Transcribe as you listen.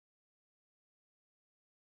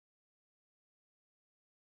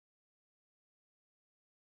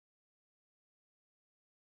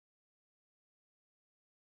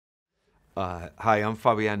Hi, I'm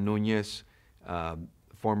Fabian Núñez,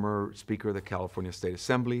 former Speaker of the California State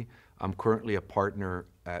Assembly. I'm currently a partner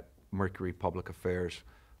at Mercury Public Affairs,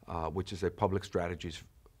 which is a public strategies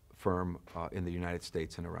firm in the United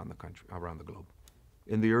States and around the country, around the globe.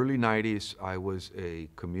 In the early 90s, I was a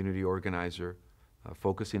community organizer,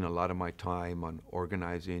 focusing a lot of my time on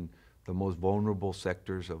organizing the most vulnerable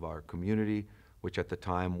sectors of our community, which at the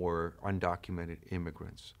time were undocumented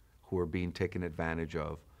immigrants who were being taken advantage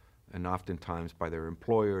of, and oftentimes by their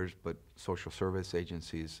employers, but social service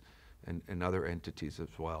agencies and other entities as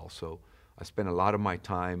well. So I spent a lot of my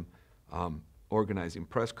time organizing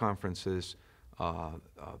press conferences,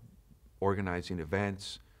 organizing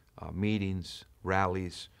events, meetings,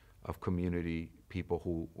 rallies of community people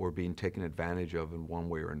who were being taken advantage of in one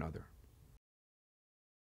way or another.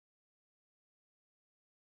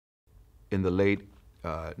 In the late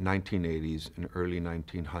 1980s and early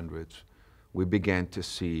 1900s, we began to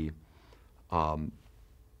see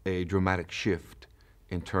a dramatic shift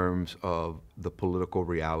in terms of the political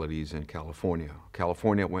realities in California.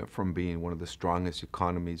 California went from being one of the strongest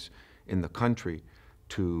economies in the country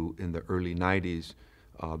to, in the early 90s,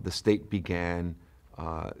 the state began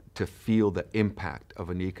to feel the impact of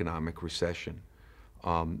an economic recession.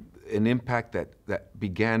 An impact that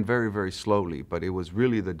began very, very slowly, but it was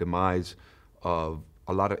really the demise of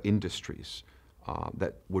a lot of industries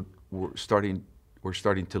that were starting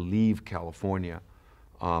to leave California,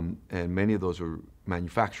 and many of those were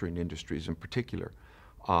manufacturing industries in particular.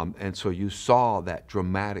 And so you saw that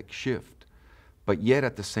dramatic shift. But yet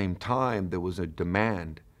at the same time, there was a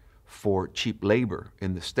demand for cheap labor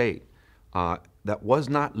in the state that was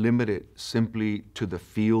not limited simply to the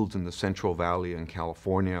fields in the Central Valley in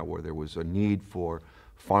California, where there was a need for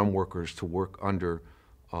farm workers to work under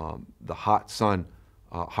the hot sun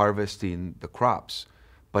harvesting the crops.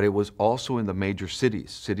 But it was also in the major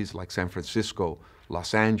cities like San Francisco,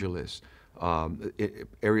 Los Angeles,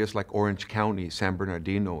 areas like Orange County, San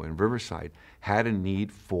Bernardino, and Riverside had a need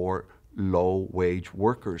for low-wage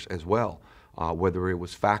workers as well. Whether it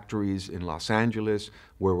was factories in Los Angeles,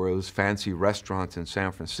 whether it was fancy restaurants in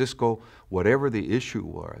San Francisco, whatever the issue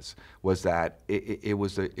was that it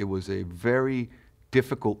was a very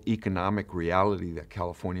difficult economic reality that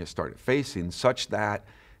California started facing, such that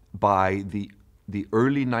by the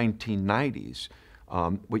early 1990s,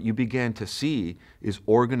 what you began to see is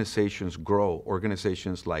organizations grow,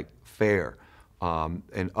 organizations like FAIR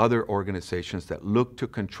and other organizations that look to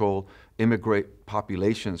control immigrant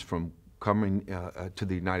populations from coming to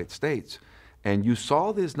the United States. And you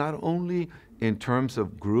saw this not only in terms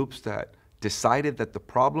of groups that decided that the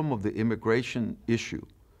problem of the immigration issue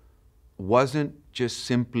wasn't just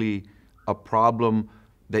simply a problem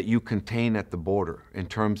that you contain at the border in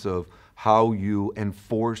terms of how you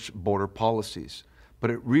enforce border policies,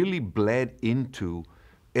 but it really bled into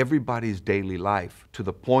everybody's daily life to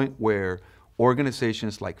the point where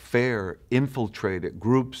organizations like FAIR infiltrated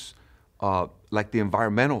groups like the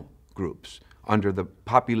environmental groups under the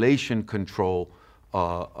population control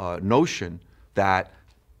notion that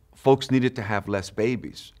folks needed to have less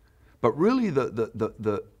babies. But really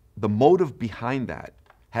the motive behind that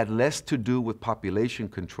had less to do with population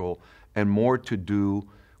control and more to do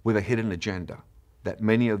with a hidden agenda that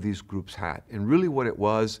many of these groups had. And really what it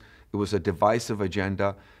was a divisive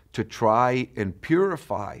agenda to try and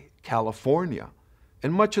purify California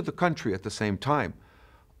and much of the country at the same time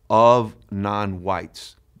of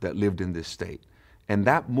non-whites that lived in this state. And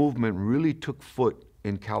that movement really took foot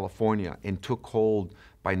in California and took hold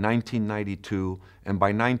by 1992. And by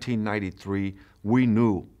 1993, we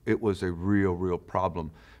knew it was a real problem,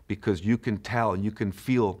 because you can tell, you can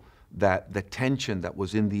feel that the tension that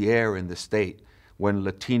was in the air in the state when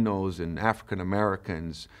Latinos and African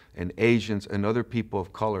Americans and Asians and other people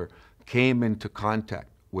of color came into contact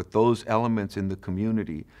with those elements in the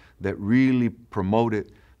community that really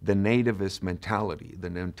promoted the nativist mentality, the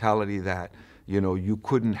mentality that, you know, you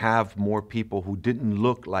couldn't have more people who didn't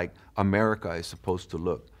look like America is supposed to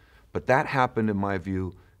look. But that happened, in my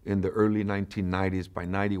view, in the early 1990s, by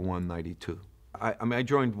 91, 92. I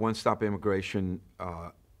joined One Stop Immigration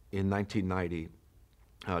in 1990,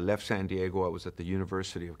 left San Diego. I was at the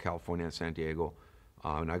University of California in San Diego,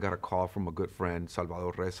 and I got a call from a good friend,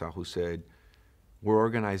 Salvador Reza, who said, "We're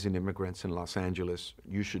organizing immigrants in Los Angeles.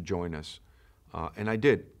 You should join us." And I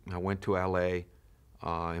did. I went to LA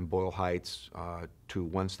in Boyle Heights to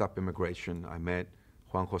One Stop Immigration. I met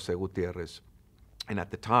Juan Jose Gutierrez. And at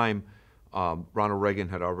the time, Ronald Reagan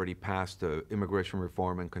had already passed the Immigration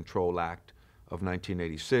Reform and Control Act of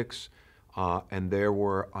 1986. And there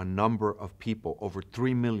were a number of people, over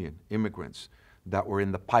 3 million immigrants, that were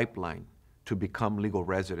in the pipeline to become legal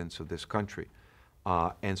residents of this country.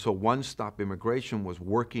 And so One Stop Immigration was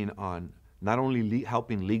working on not only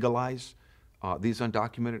helping legalize these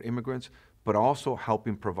undocumented immigrants, but also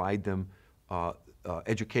helping provide them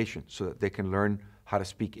education so that they can learn how to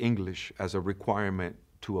speak English as a requirement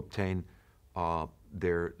to obtain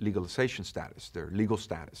their legalization status, their legal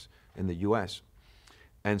status in the U.S.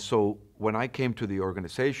 And so when I came to the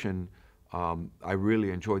organization, I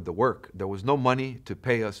really enjoyed the work. There was no money to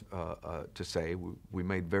pay us to say. We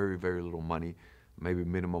made very, very little money, maybe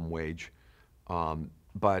minimum wage.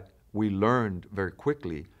 But we learned very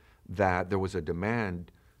quickly that there was a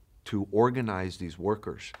demand to organize these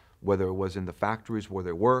workers, whether it was in the factories where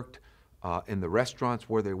they worked, in the restaurants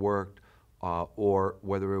where they worked, or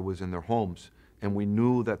whether it was in their homes. And we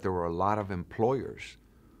knew that there were a lot of employers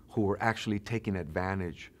who were actually taking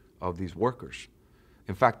advantage of these workers.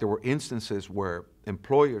 In fact, there were instances where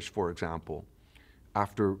employers, for example,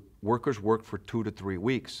 after workers worked for 2 to 3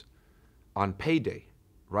 weeks, on payday,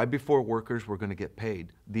 right before workers were going to get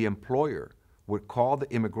paid, the employer would call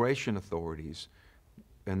the immigration authorities,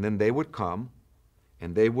 and then they would come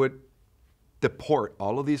and they would deport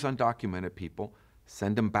all of these undocumented people,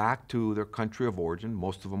 send them back to their country of origin.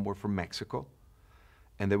 Most of them were from Mexico,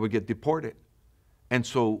 and they would get deported. And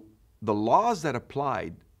so the laws that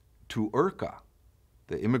applied to IRCA,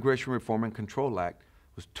 the Immigration Reform and Control Act,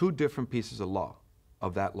 was 2 different pieces of law,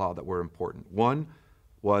 of that law, that were important. One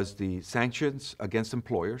was the sanctions against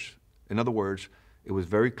employers. In other words, it was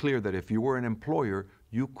very clear that if you were an employer,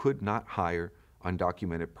 you could not hire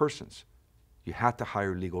undocumented persons. You had to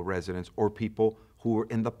hire legal residents or people who were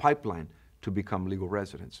in the pipeline to become legal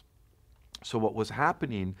residents. So what was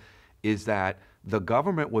happening is that the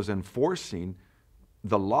government was enforcing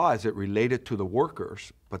the law as it related to the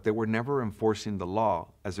workers, but they were never enforcing the law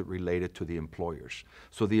as it related to the employers.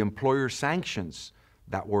 So the employer sanctions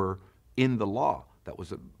that were in the law, that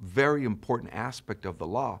was a very important aspect of the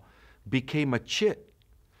law, became a chit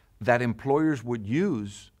that employers would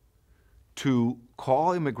use to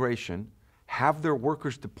call immigration, have their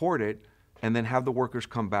workers deported, and then have the workers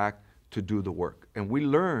come back to do the work. And we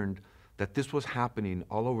learned that this was happening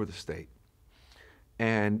all over the state.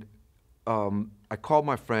 And I called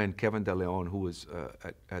my friend Kevin De Leon, who was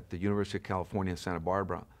at the University of California in Santa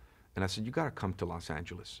Barbara, and I said, you gotta come to Los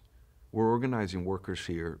Angeles. We're organizing workers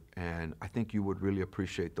here, and I think you would really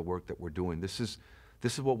appreciate the work that we're doing. This is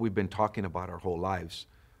what we've been talking about our whole lives,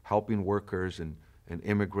 helping workers and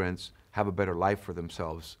immigrants have a better life for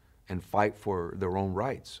themselves and fight for their own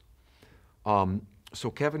rights. So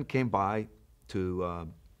Kevin came by to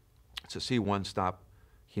see One Stop.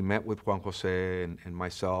 He met with Juan Jose and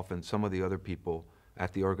myself and some of the other people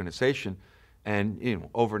at the organization. And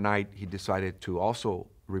overnight, he decided to also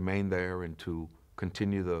remain there and to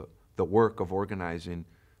continue the work of organizing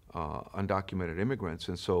undocumented immigrants.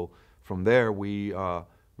 And so from there, we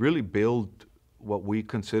really built what we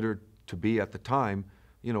considered to be at the time,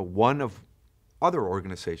 one of other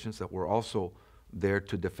organizations that were also there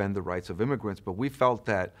to defend the rights of immigrants. But we felt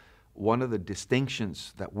that one of the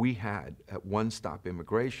distinctions that we had at One Stop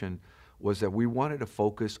Immigration was that we wanted to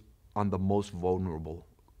focus on the most vulnerable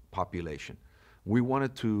population. We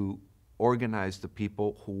wanted to organize the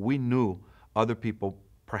people who we knew other people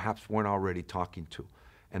perhaps weren't already talking to.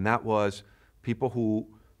 And that was people who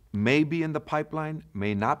may be in the pipeline,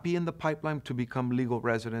 may not be in the pipeline to become legal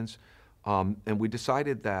residents. And we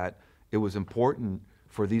decided that it was important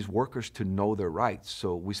for these workers to know their rights.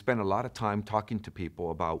 So we spent a lot of time talking to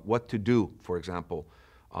people about what to do, for example,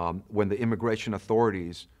 when the immigration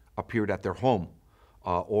authorities appeared at their home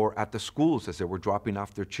or at the schools as they were dropping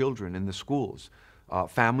off their children in the schools.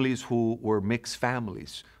 Families who were mixed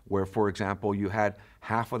families, where, for example, you had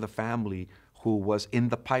half of the family who was in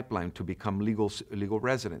the pipeline to become legal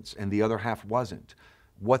residents and the other half wasn't.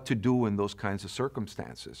 What to do in those kinds of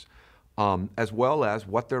circumstances, as well as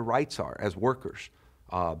what their rights are as workers.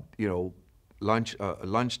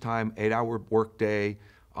 Lunchtime, 8-hour workday,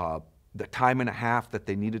 the time and a half that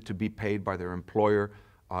they needed to be paid by their employer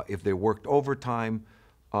if they worked overtime,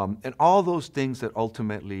 and all those things that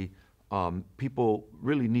ultimately people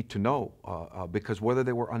really need to know because whether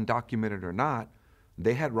they were undocumented or not,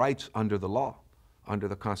 they had rights under the law, under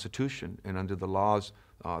the Constitution, and under the laws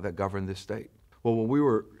that govern this state. Well, when we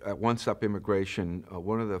were at One Stop Immigration,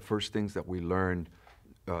 one of the first things that we learned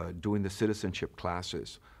doing the citizenship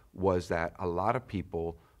classes was that a lot of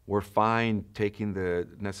people were fine taking the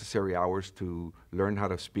necessary hours to learn how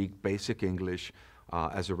to speak basic English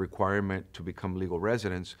as a requirement to become legal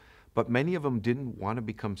residents, but many of them didn't want to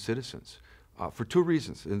become citizens for 2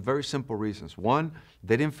 reasons, and very simple reasons. One,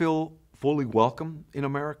 they didn't feel fully welcome in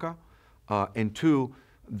America, and 2,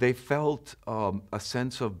 they felt a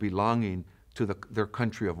sense of belonging to their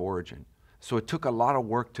country of origin. So it took a lot of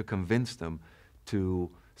work to convince them to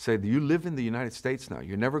say, you live in the United States now.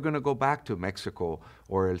 You're never going to go back to Mexico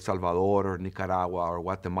or El Salvador or Nicaragua or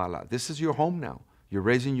Guatemala. This is your home now. You're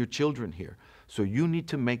raising your children here. So you need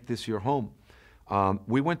to make this your home.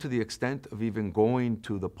 We went to the extent of even going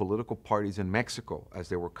to the political parties in Mexico as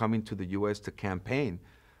they were coming to the U.S. to campaign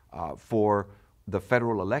for the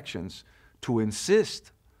federal elections to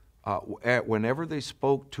insist, whenever they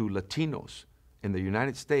spoke to Latinos in the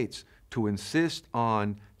United States, to insist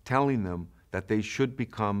on telling them that they should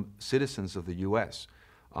become citizens of the U.S.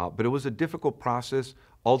 But it was a difficult process.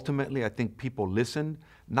 Ultimately, I think people listened,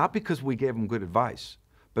 not because we gave them good advice,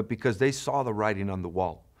 but because they saw the writing on the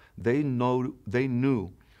wall. They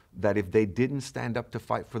knew that if they didn't stand up to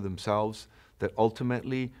fight for themselves, that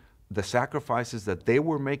ultimately the sacrifices that they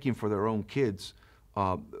were making for their own kids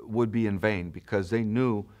would be in vain, because they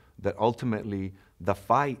knew that ultimately the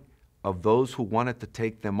fight of those who wanted to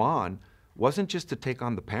take them on wasn't just to take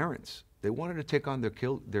on the parents. They wanted to take on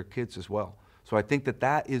their kids as well. So I think that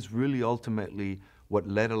that is really ultimately what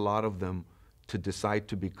led a lot of them to decide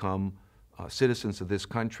to become citizens of this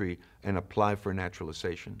country and apply for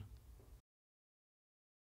naturalization.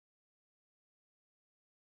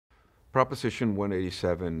 Proposition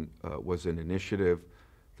 187 was an initiative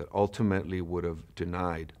that ultimately would have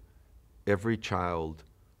denied every child,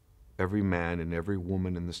 every man, and every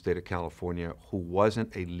woman in the state of California who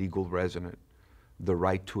wasn't a legal resident the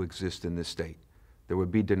right to exist in this state. They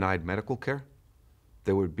would be denied medical care.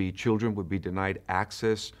 Children would be denied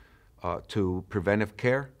access to preventive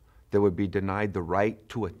care. They would be denied the right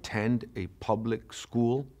to attend a public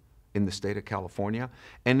school in the state of California.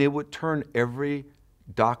 And it would turn every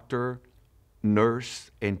doctor,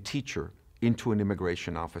 nurse, and teacher into an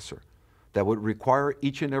immigration officer that would require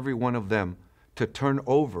each and every one of them to turn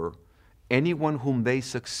over anyone whom they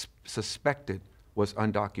suspected was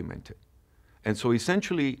undocumented. And so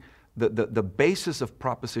essentially, the basis of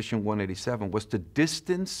Proposition 187 was to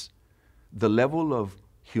distance the level of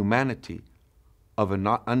humanity of an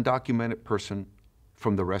undocumented person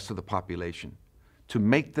from the rest of the population, to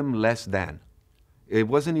make them less than. It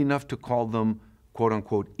wasn't enough to call them, quote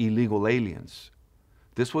unquote, illegal aliens.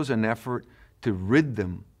 This was an effort to rid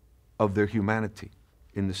them of their humanity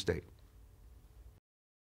in the state.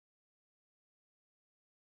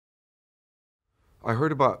 I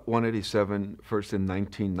heard about 187 first in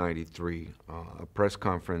 1993, a press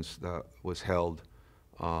conference that was held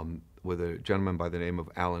with a gentleman by the name of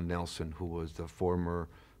Alan Nelson, who was the former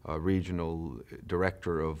regional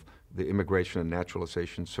director of the Immigration and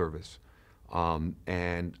Naturalization Service.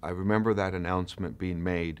 And I remember that announcement being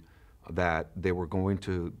made that they were going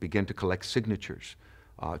to begin to collect signatures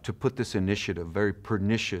to put this initiative, very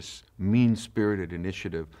pernicious, mean-spirited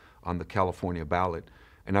initiative, on the California ballot.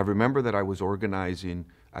 And I remember that I was organizing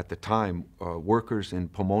at the time workers in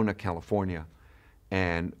Pomona, California.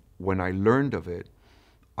 And when I learned of it,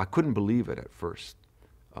 I couldn't believe it at first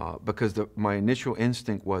because my initial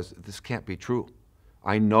instinct was, this can't be true.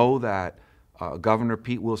 I know that Governor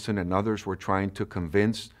Pete Wilson and others were trying to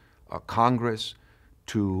convince Congress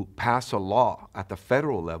to pass a law at the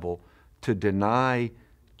federal level to deny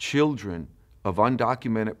children of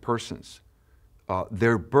undocumented persons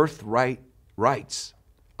their birthright rights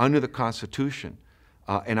under the Constitution.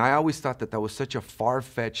 And I always thought that that was such a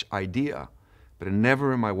far-fetched idea, but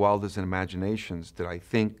never in my wildest imaginations did I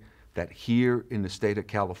think that here in the state of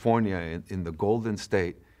California, in the Golden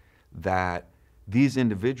State, that these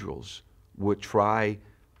individuals would try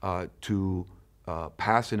to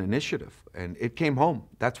pass an initiative. And it came home.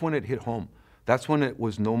 That's when it hit home. That's when it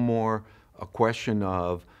was no more a question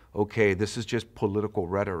of, okay, this is just political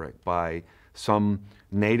rhetoric by some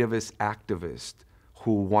nativist activist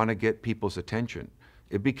who want to get people's attention.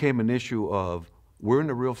 It became an issue of, we're in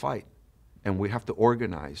a real fight and we have to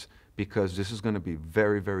organize, because this is going to be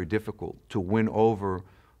very, very difficult to win over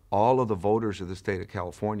all of the voters of the state of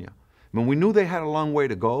California. I mean, we knew they had a long way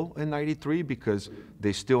to go in '93 because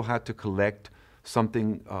they still had to collect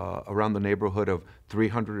something around the neighborhood of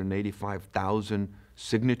 385,000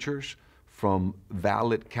 signatures from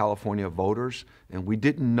valid California voters, and we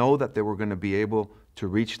didn't know that they were going to be able to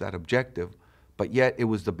reach that objective. But yet it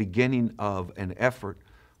was the beginning of an effort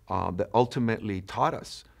that ultimately taught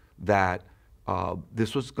us that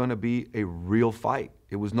this was going to be a real fight.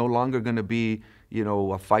 It was no longer going to be, you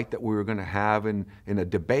know, a fight that we were going to have in a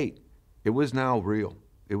debate. It was now real.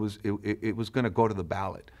 It was going to go to the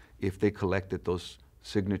ballot if they collected those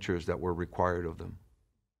signatures that were required of them.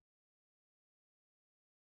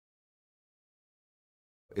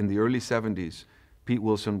 In the early 70s, Pete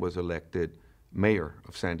Wilson was elected mayor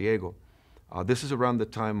of San Diego. This is around the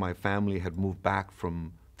time my family had moved back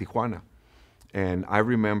from Tijuana. And I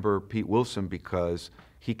remember Pete Wilson because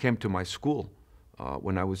he came to my school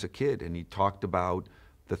when I was a kid, and he talked about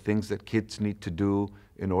the things that kids need to do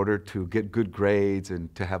in order to get good grades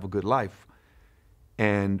and to have a good life.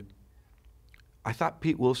 And I thought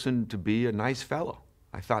Pete Wilson to be a nice fellow.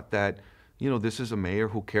 I thought that, you know, this is a mayor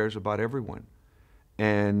who cares about everyone.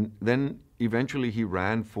 And then eventually he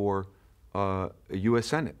ran for a U.S.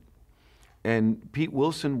 Senate. And Pete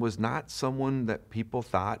Wilson was not someone that people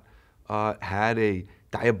thought had a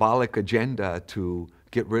diabolic agenda to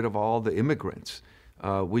get rid of all the immigrants.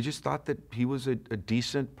 We just thought that he was a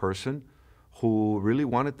decent person who really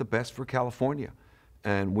wanted the best for California.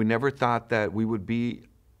 And we never thought that we would be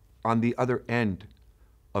on the other end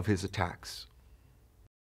of his attacks.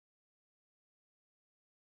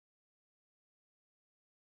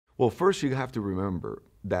 Well, first you have to remember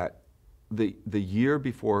that the year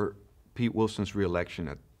before Pete Wilson's reelection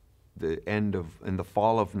at in the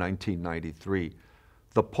fall of 1993,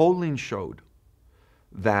 the polling showed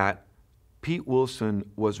that Pete Wilson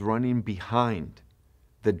was running behind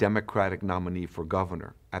the Democratic nominee for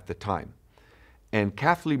governor at the time. And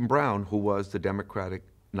Kathleen Brown, who was the Democratic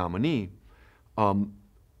nominee,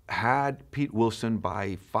 had Pete Wilson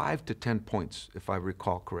by 5 to 10 points, if I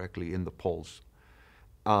recall correctly, in the polls.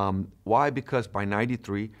 Why? Because by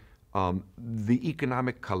 93, the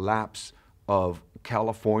economic collapse of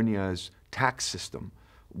California's tax system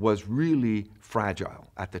was really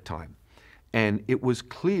fragile at the time. And it was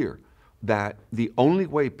clear that the only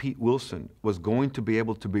way Pete Wilson was going to be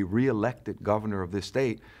able to be reelected governor of this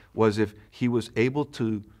state was if he was able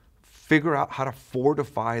to figure out how to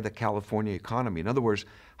fortify the California economy. In other words,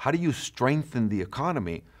 how do you strengthen the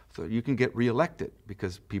economy so you can get reelected?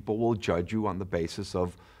 Because people will judge you on the basis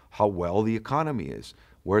of how well the economy is.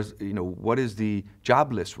 What is the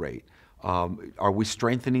jobless rate? Are we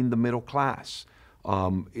strengthening the middle class?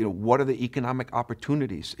 What are the economic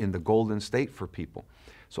opportunities in the Golden State for people?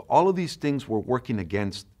 So all of these things were working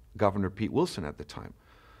against Governor Pete Wilson at the time.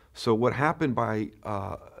 So what happened by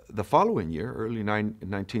the following year, early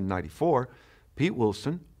 1994, Pete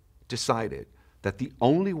Wilson decided that the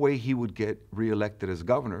only way he would get reelected as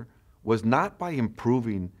governor was not by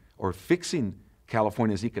improving or fixing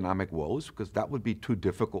California's economic woes, because that would be too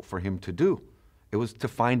difficult for him to do. It was to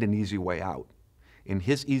find an easy way out. And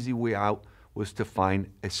his easy way out was to find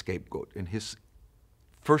a scapegoat. And his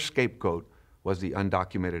first scapegoat was the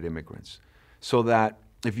undocumented immigrants. So that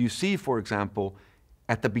if you see, for example,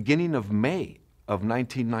 at the beginning of May of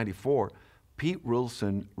 1994, Pete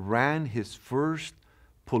Wilson ran his first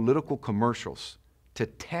political commercials to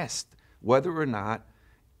test whether or not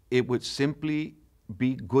it would simply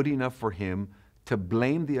be good enough for him to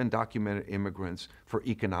blame the undocumented immigrants for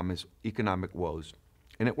economic woes.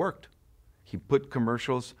 And it worked. He put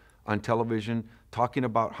commercials on television talking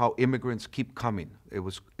about how immigrants keep coming. It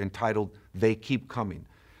was entitled, "They Keep Coming."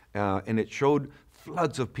 And it showed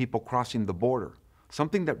floods of people crossing the border,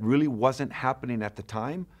 something that really wasn't happening at the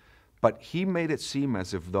time, but he made it seem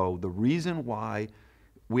as if though the reason why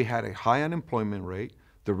we had a high unemployment rate,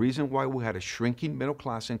 the reason why we had a shrinking middle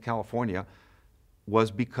class in California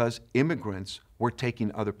was because immigrants were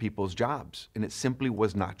taking other people's jobs, and it simply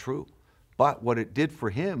was not true. But what it did for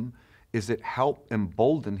him is it helped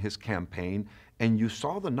embolden his campaign, and you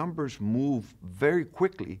saw the numbers move very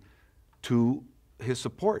quickly to his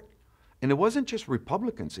support. And it wasn't just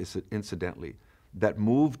Republicans, incidentally, that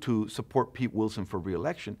moved to support Pete Wilson for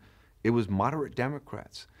re-election. It was moderate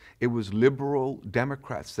Democrats. It was liberal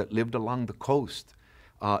Democrats that lived along the coast.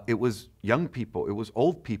 It was young people. It was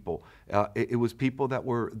old people. It was people that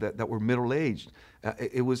were middle-aged.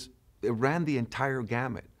 It ran the entire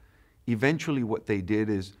gamut. Eventually, what they did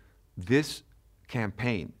is this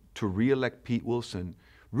campaign to re-elect Pete Wilson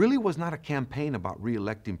really was not a campaign about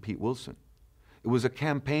re-electing Pete Wilson. It was a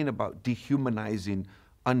campaign about dehumanizing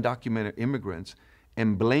undocumented immigrants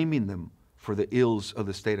and blaming them for the ills of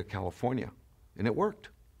the state of California. And it worked.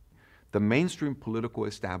 The mainstream political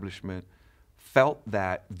establishment felt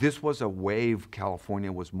that this was a wave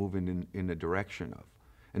California was moving in the direction of.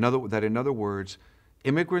 In other words,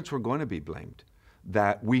 immigrants were going to be blamed,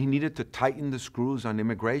 that we needed to tighten the screws on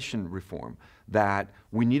immigration reform, that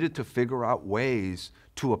we needed to figure out ways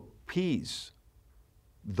to appease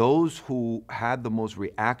those who had the most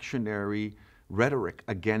reactionary rhetoric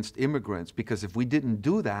against immigrants, because if we didn't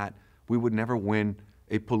do that, we would never win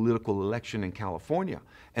a political election in California.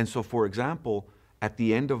 And so, for example, at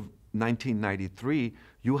the end of 1993,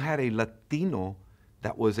 you had a Latino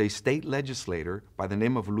that was a state legislator by the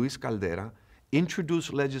name of Luis Caldera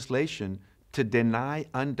introduce legislation to deny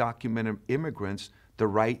undocumented immigrants the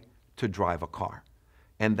right to drive a car.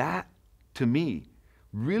 And that, to me,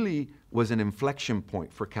 really was an inflection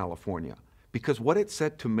point for California. Because what it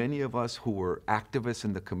said to many of us who were activists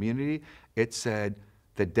in the community, it said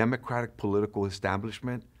the Democratic political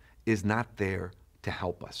establishment is not there to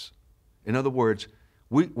help us. In other words,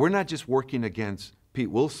 we're not just working against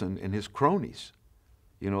Pete Wilson and his cronies,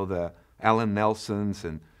 you know, the Alan Nelsons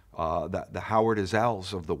and the Howard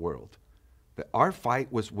Ezels of the world. Our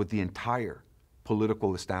fight was with the entire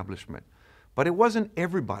political establishment. But it wasn't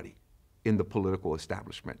everybody in the political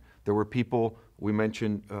establishment. There were people, we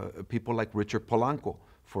mentioned people like Richard Polanco,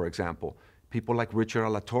 for example, people like Richard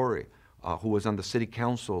Alatorre, who was on the city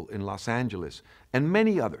council in Los Angeles, and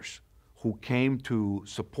many others who came to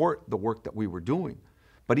support the work that we were doing.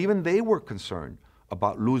 But even they were concerned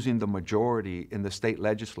about losing the majority in the state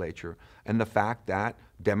legislature and the fact that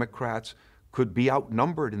Democrats could be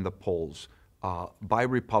outnumbered in the polls by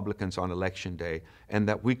Republicans on election day, and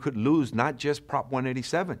that we could lose not just Prop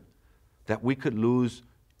 187, that we could lose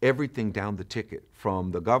everything down the ticket,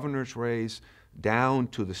 from the governor's race down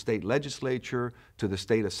to the state legislature to the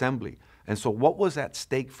state assembly. And so what was at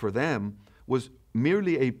stake for them was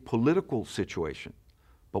merely a political situation.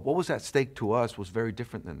 But what was at stake to us was very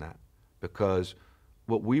different than that, because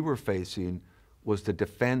what we were facing was the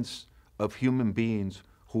defense of human beings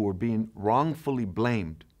who were being wrongfully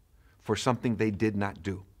blamed for something they did not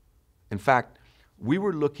do. In fact, we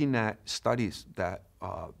were looking at studies that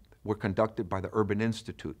were conducted by the Urban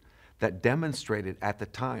Institute that demonstrated at the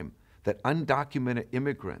time that undocumented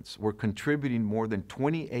immigrants were contributing more than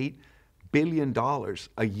 $28 billion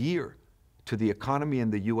a year to the economy in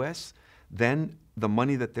the US than the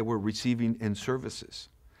money that they were receiving in services.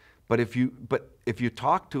 But if you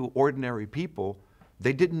talk to ordinary people,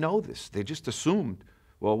 they didn't know this. They just assumed,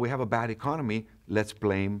 well, we have a bad economy, let's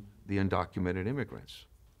blame the undocumented immigrants.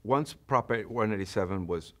 Once Prop 187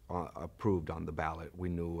 was approved on the ballot, we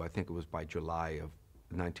knew, I think it was by July of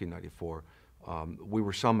 1994, we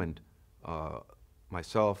were summoned,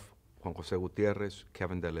 myself, Juan Jose Gutierrez,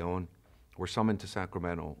 Kevin De Leon, were summoned to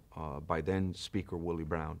Sacramento by then Speaker Willie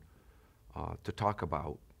Brown to talk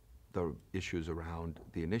about the issues around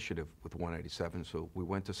the initiative with 187. So we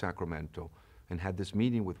went to Sacramento and had this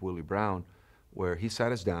meeting with Willie Brown, where he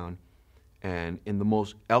sat us down and in the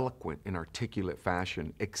most eloquent and articulate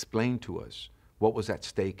fashion explained to us what was at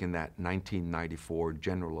stake in that 1994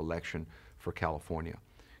 general election for California.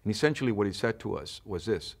 And essentially what he said to us was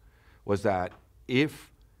this, was that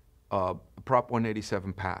if Prop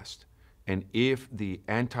 187 passed, and if the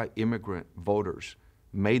anti-immigrant voters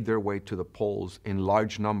made their way to the polls in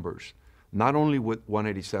large numbers, not only would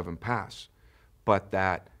 187 pass, but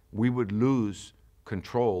that we would lose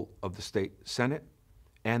control of the state Senate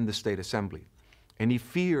and the state assembly. And he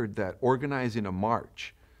feared that organizing a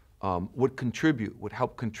march would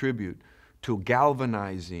help contribute to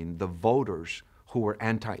galvanizing the voters who were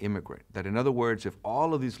anti-immigrant. That in other words, if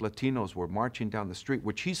all of these Latinos were marching down the street,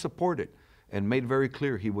 which he supported and made very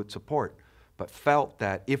clear he would support, but felt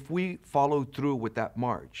that if we followed through with that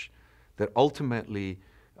march, that ultimately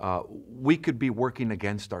we could be working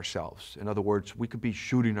against ourselves. In other words, we could be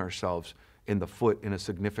shooting ourselves in the foot in a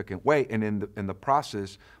significant way, and in the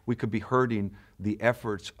process, we could be hurting the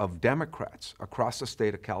efforts of Democrats across the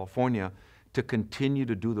state of California to continue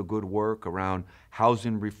to do the good work around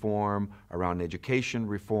housing reform, around education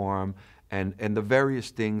reform, and the various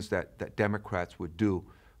things that Democrats would do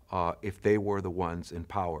if they were the ones in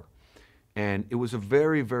power. And it was a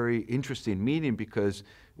very, very interesting meeting, because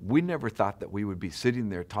we never thought that we would be sitting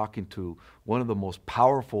there talking to one of the most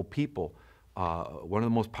powerful people, one of the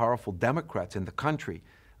most powerful Democrats in the country,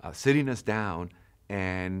 sitting us down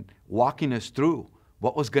and walking us through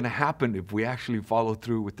what was going to happen if we actually followed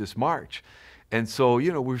through with this march. And so,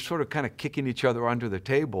 you know, we were sort of kind of kicking each other under the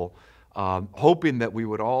table, hoping that we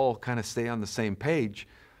would all kind of stay on the same page.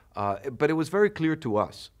 But it was very clear to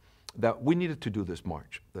us that we needed to do this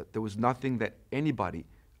march, that there was nothing that anybody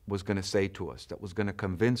was going to say to us that was going to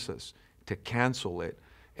convince us to cancel it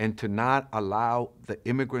and to not allow the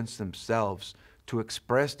immigrants themselves to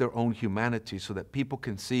express their own humanity, so that people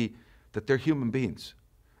can see that they're human beings,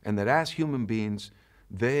 and that as human beings,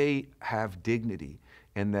 they have dignity,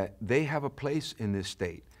 and that they have a place in this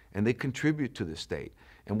state, and they contribute to the state.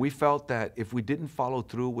 And we felt that if we didn't follow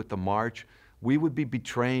through with the march, we would be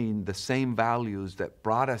betraying the same values that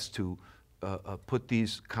brought us to put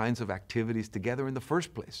these kinds of activities together in the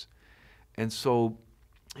first place. And so,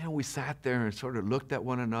 you know, we sat there and sort of looked at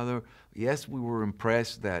one another. Yes, we were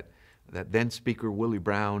impressed that then Speaker Willie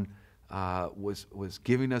Brown was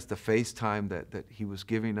giving us the face time that he was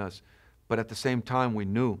giving us. But at the same time, we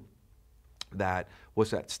knew that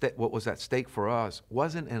was what was at stake for us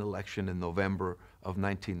wasn't an election in November of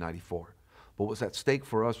 1994. What was at stake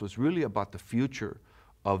for us was really about the future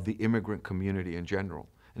of the immigrant community in general.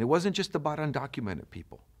 And it wasn't just about undocumented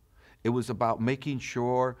people. It was about making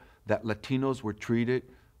sure that Latinos were treated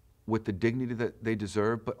with the dignity that they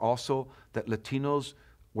deserve, but also that Latinos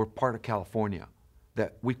were part of California,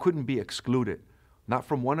 that we couldn't be excluded, not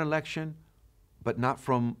from one election, but not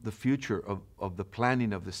from the future of the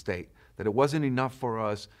planning of the state, that it wasn't enough for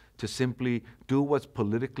us to simply do what's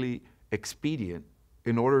politically expedient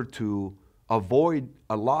in order to avoid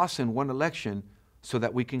a loss in one election so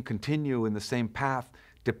that we can continue in the same path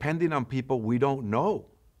depending on people we don't know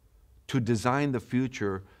to design the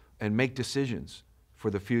future and make decisions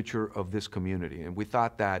for the future of this community. And we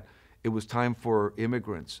thought that it was time for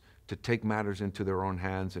immigrants to take matters into their own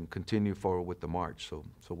hands and continue forward with the march. So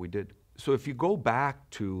we did. So if you go back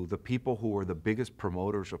to the people who were the biggest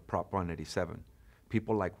promoters of Prop 187,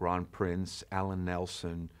 people like Ron Prince, Alan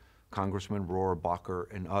Nelson, Congressman Rohrabacher,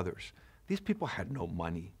 and others, these people had no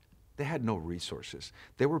money. They had no resources.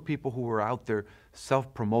 They were people who were out there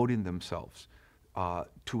self-promoting themselves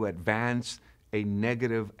to advance a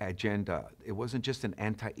negative agenda. It wasn't just an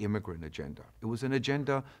anti-immigrant agenda. It was an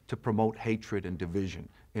agenda to promote hatred and division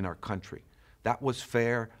in our country. That was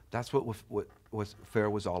fair. That's what fair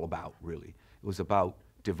was all about, really. It was about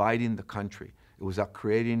dividing the country. It was about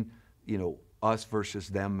creating, us versus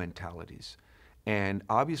them mentalities. And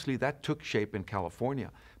obviously that took shape in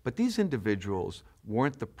California. But these individuals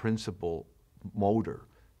weren't the principal motor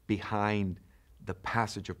behind the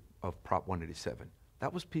passage of Prop 187.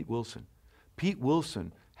 That was Pete Wilson. Pete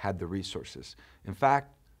Wilson had the resources. In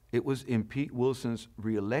fact, it was in Pete Wilson's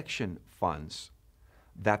reelection funds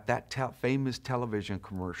that famous television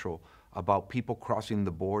commercial about people crossing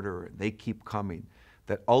the border, and they keep coming,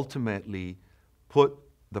 that ultimately put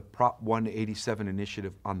the Prop 187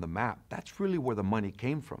 initiative on the map. That's really where the money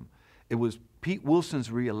came from. It was Pete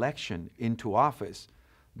Wilson's reelection into office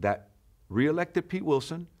that reelected Pete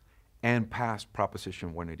Wilson and passed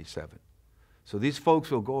Proposition 187. So these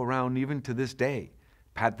folks will go around even to this day,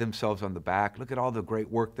 pat themselves on the back. Look at all the great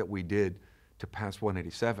work that we did to pass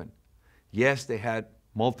 187. Yes, they had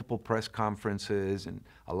multiple press conferences and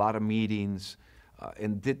a lot of meetings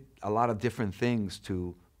and did a lot of different things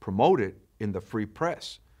to promote it in the free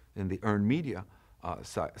press, in the earned media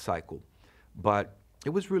cycle. But it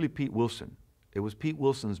was really Pete Wilson. It was Pete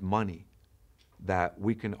Wilson's money that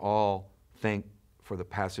we can all thank for the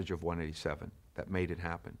passage of 187 that made it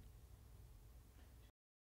happen.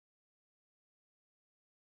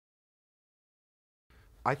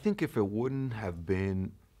 I think if it wouldn't have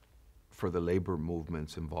been for the labor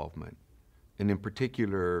movement's involvement, and in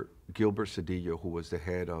particular Gilbert Cedillo, who was the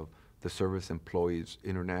head of the Service Employees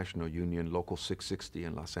International Union, Local 660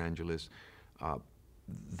 in Los Angeles,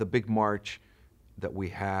 the big march that we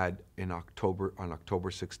had on October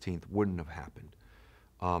 16th wouldn't have happened.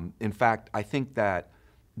 In fact, I think that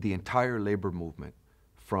the entire labor movement,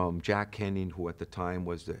 from Jack Henning, who at the time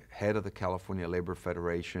was the head of the California Labor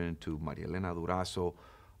Federation, to Maria Elena Durazo,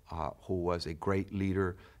 who was a great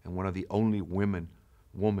leader and one of the only woman,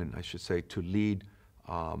 I should say, to lead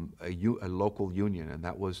a local union, and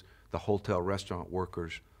that was the Hotel Restaurant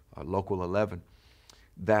Workers, Local 11,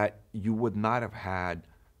 that you would not have had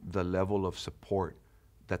the level of support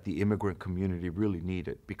that the immigrant community really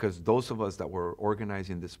needed. Because those of us that were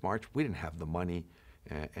organizing this march, we didn't have the money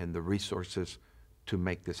and the resources to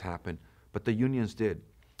make this happen, but the unions did.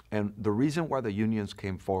 And the reason why the unions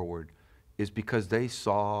came forward is because they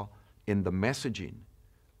saw in the messaging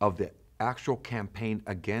of the actual campaign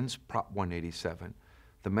against Prop 187,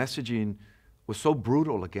 the messaging was so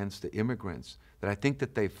brutal against the immigrants that I think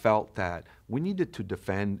that they felt that we needed to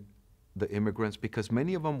defend the immigrants, because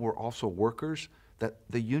many of them were also workers that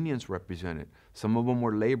the unions represented. Some of them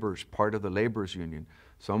were laborers, part of the laborers union.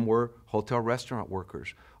 Some were hotel restaurant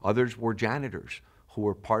workers. Others were janitors who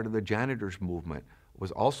were part of the janitors movement,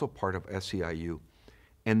 was also part of SEIU.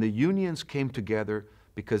 And the unions came together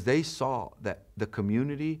because they saw that the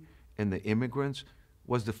community and the immigrants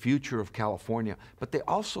was the future of California, but they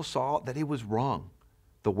also saw that it was wrong,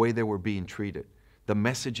 the way they were being treated. The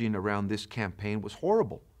messaging around this campaign was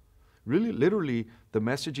horrible. Really, literally, the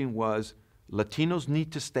messaging was Latinos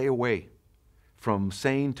need to stay away from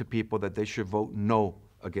saying to people that they should vote no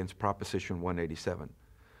against Proposition 187.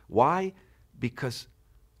 Why? Because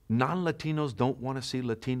non-Latinos don't want to see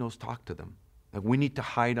Latinos talk to them. Like, we need to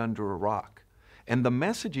hide under a rock. And the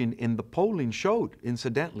messaging in the polling showed,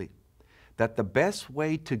 incidentally, that the best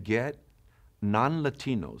way to get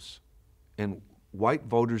non-Latinos, and white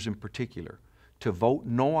voters in particular, to vote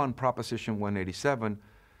no on Proposition 187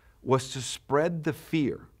 was to spread the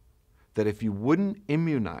fear that if you wouldn't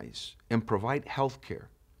immunize and provide health care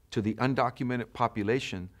to the undocumented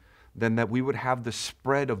population, then that we would have the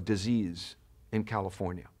spread of disease in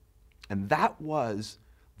California. And that was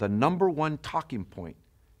the #1 talking point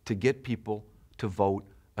to get people to vote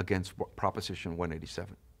against Proposition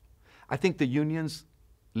 187. I think the unions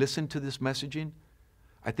listened to this messaging.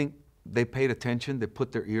 I think they paid attention, they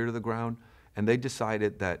put their ear to the ground, and they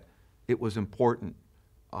decided that it was important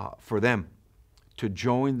for them to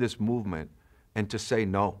join this movement and to say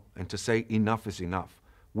no, and to say enough is enough.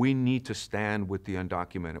 We need to stand with the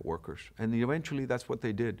undocumented workers. And eventually that's what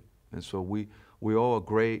they did. And so we owe a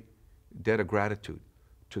great debt of gratitude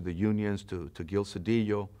to the unions, to Gil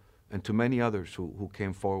Cedillo, and to many others who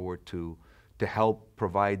came forward to help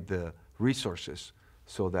provide the resources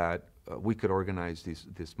so that we could organize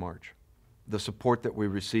this march. The support that we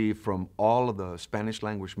received from all of the Spanish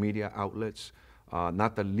language media outlets,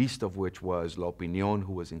 not the least of which was La Opinión,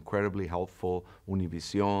 who was incredibly helpful,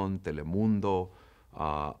 Univision, Telemundo,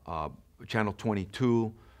 Channel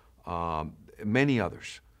 22, many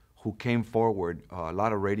others who came forward, a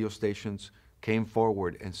lot of radio stations came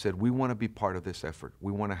forward and said, we want to be part of this effort.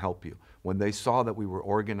 We want to help you. When they saw that we were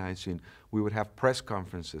organizing, we would have press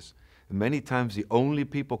conferences. And many times the only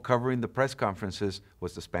people covering the press conferences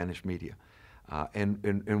was the Spanish media.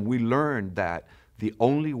 And we learned that the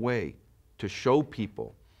only way to show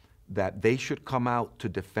people that they should come out to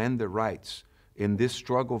defend their rights in this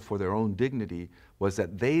struggle for their own dignity was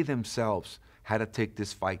that they themselves had to take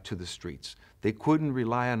this fight to the streets. They couldn't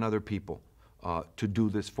rely on other people to do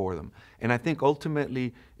this for them. And I think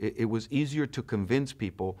ultimately it was easier to convince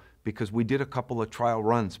people because we did a couple of trial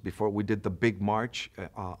runs before we did the big march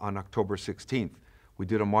on October 16th. We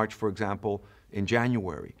did a march, for example, in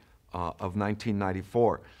January of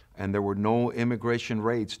 1994, and there were no immigration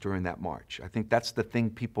raids during that march. I think that's the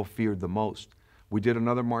thing people feared the most. We did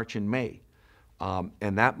another march in May,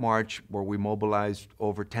 and that march where we mobilized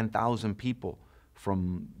over 10,000 people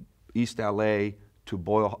from East LA to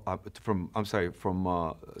from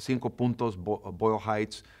Cinco Puntos, Boyle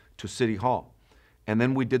Heights to City Hall. And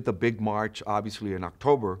then we did the big march, obviously in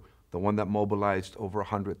October, the one that mobilized over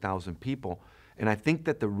 100,000 people. And I think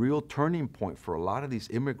that the real turning point for a lot of these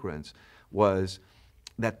immigrants was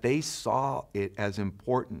that they saw it as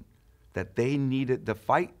important, that they needed, the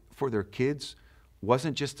fight for their kids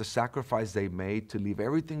wasn't just a sacrifice they made to leave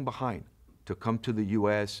everything behind, to come to the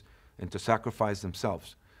US and to sacrifice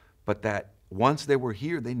themselves, but that once they were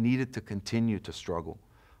here, they needed to continue to struggle.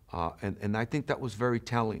 And I think that was very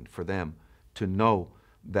telling for them to know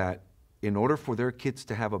that in order for their kids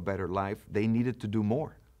to have a better life, they needed to do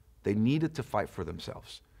more. They needed to fight for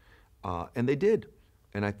themselves. And they did.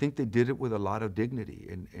 And I think they did it with a lot of dignity.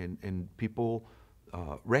 And people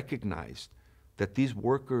recognized that these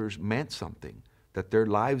workers meant something, that their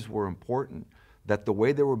lives were important, that the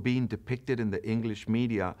way they were being depicted in the English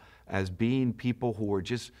media as being people who were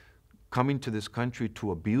just coming to this country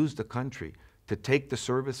to abuse the country, to take the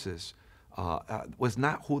services, was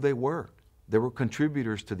not who they were. They were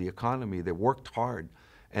contributors to the economy. They worked hard,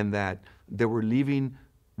 and that they were leaving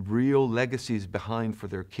real legacies behind for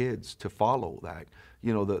their kids to follow. That,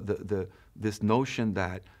 you know, this notion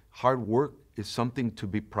that hard work is something to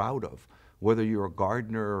be proud of, whether you're a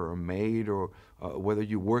gardener or a maid or whether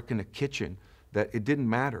you work in a kitchen, that it didn't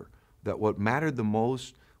matter. That what mattered the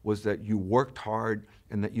most was that you worked hard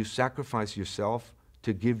and that you sacrificed yourself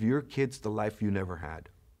to give your kids the life you never had.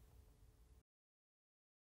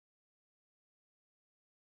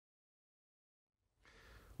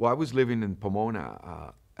 Well, I was living in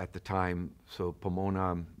Pomona at the time. So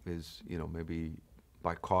Pomona is, you know, maybe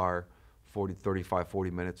by car 35, 40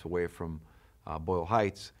 minutes away from Boyle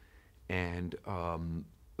Heights. And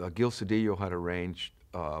Gil Cedillo had arranged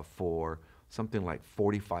for something like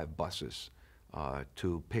 45 buses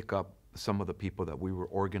to pick up some of the people that we were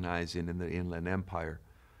organizing in the Inland Empire.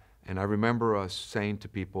 And I remember us saying to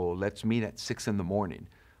people, let's meet at 6 in the morning.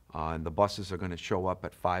 And the buses are going to show up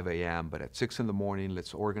at 5 a.m., but at 6 in the morning,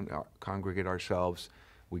 let's congregate ourselves.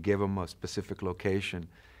 We gave them a specific location.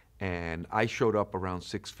 And I showed up around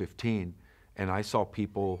 6:15, and I saw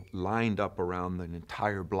people lined up around an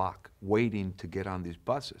entire block waiting to get on these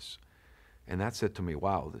buses. And that said to me,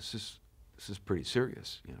 wow, this is pretty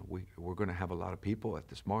serious. You know, we're going to have a lot of people at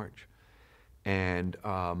this march. And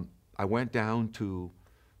I went down to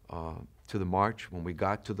the march. When we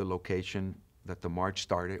got to the location that the march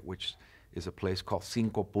started, which is a place called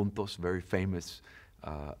Cinco Puntos, very famous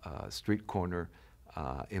street corner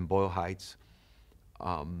in Boyle Heights,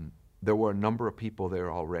 there were a number of people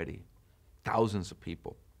there already, thousands of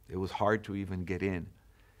people. It was hard to even get in.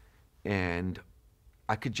 And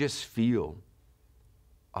I could just feel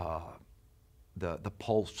the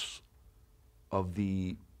pulse of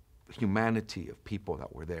the humanity of people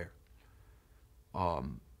that were there.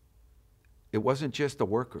 It wasn't just the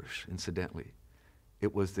workers, incidentally.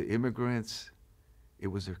 It was the immigrants, it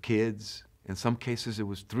was their kids. In some cases, it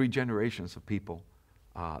was 3 generations of people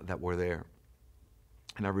that were there.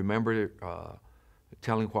 And I remember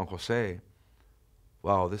telling Juan Jose,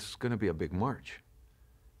 wow, this is going to be a big march.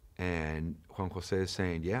 And Juan Jose is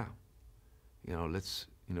saying, yeah,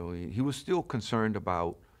 he was still concerned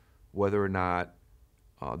about whether or not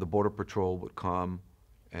the Border Patrol would come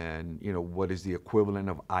and, what is the equivalent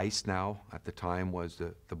of ICE now, at the time was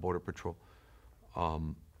the Border Patrol,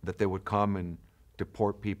 that they would come and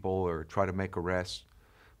deport people or try to make arrests.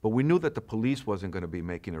 But we knew that the police wasn't going to be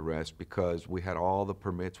making arrests because we had all the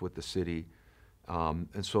permits with the city.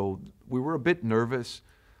 And so we were a bit nervous,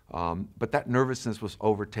 but that nervousness was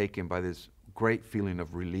overtaken by this great feeling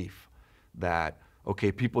of relief that,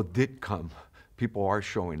 okay, people did come, people are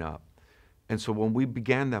showing up. And so when we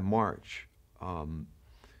began that march,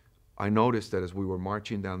 I noticed that as we were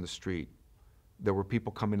marching down the street, there were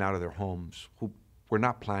people coming out of their homes who were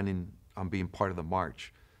not planning on being part of the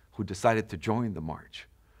march, who decided to join the march.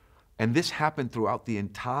 And this happened throughout the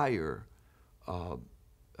entire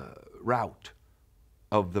route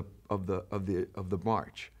of the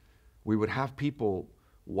march. We would have people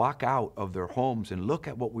walk out of their homes and look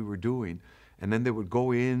at what we were doing, and then they would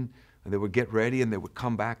go in and they would get ready and they would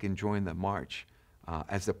come back and join the march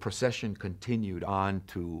as the procession continued on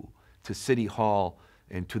to City Hall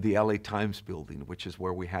and to the LA Times building, which is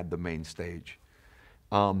where we had the main stage.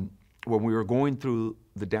 When we were going through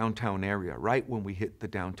the downtown area, right when we hit the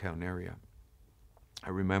downtown area, I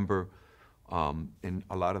remember in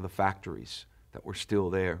a lot of the factories that were still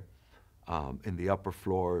there, in the upper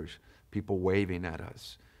floors, people waving at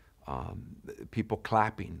us, people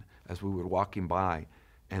clapping as we were walking by,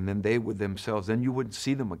 and then they would themselves, then you wouldn't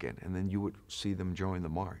see them again, and then you would see them join the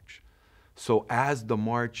march. So as the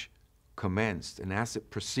march commenced and as it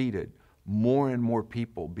proceeded, more and more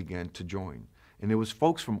people began to join. And it was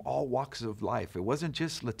folks from all walks of life. It wasn't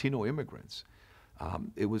just Latino immigrants.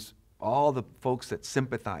 It was all the folks that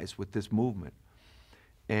sympathized with this movement.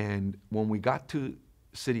 And when we got to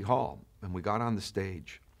City Hall and we got on the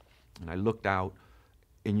stage, and I looked out,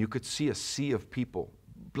 and you could see a sea of people,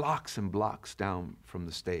 blocks and blocks down from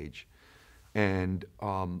the stage. And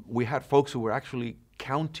we had folks who were actually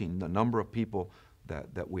counting the number of people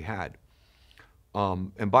that we had.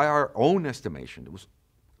 And by our own estimation, it was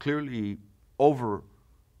clearly over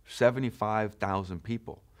 75,000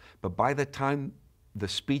 people. But by the time the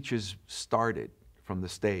speeches started from the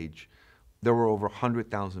stage, there were over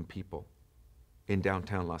 100,000 people in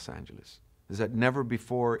downtown Los Angeles. Is that never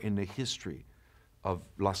before in the history of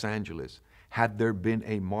Los Angeles had there been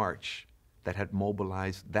a march that had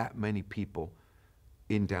mobilized that many people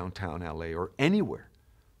in downtown LA or anywhere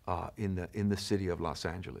in the city of Los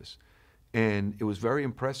Angeles. And it was very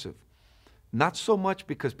impressive. Not so much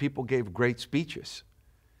because people gave great speeches.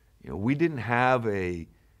 We didn't have a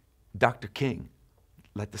Dr. King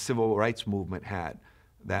like the civil rights movement had,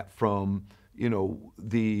 that from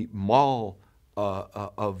the mall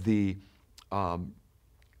of the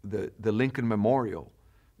Lincoln Memorial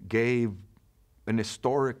gave an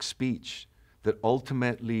historic speech that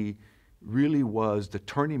ultimately really was the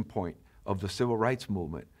turning point of the civil rights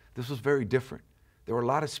movement. This was very different. There were a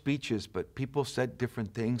lot of speeches, but people said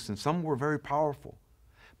different things, and some were very powerful.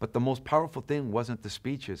 But the most powerful thing wasn't the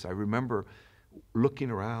speeches. I remember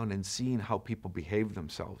looking around and seeing how people behaved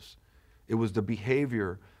themselves. It was the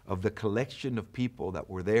behavior of the collection of people that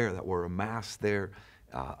were there, that were amassed there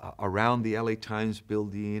around the LA Times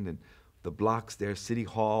building and the blocks there, City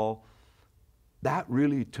Hall. That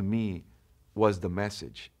really, to me, was the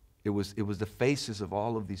message. It was the faces of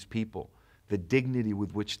all of these people, the dignity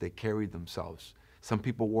with which they carried themselves. Some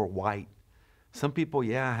people wore white. Some people,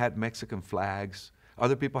 had Mexican flags.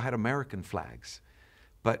 Other people had American flags.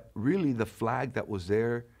 But really the flag that was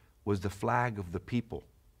there was the flag of the people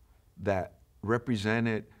that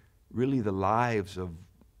represented really the lives of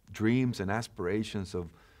dreams and aspirations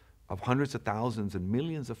of hundreds of thousands and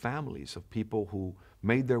millions of families of people who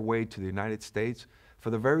made their way to the United States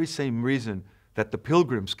for the very same reason that the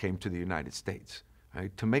Pilgrims came to the United States,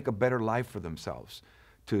 right? To make a better life for themselves,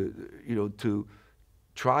 to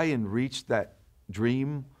try and reach that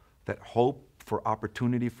dream, that hope for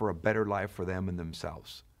opportunity for a better life for them and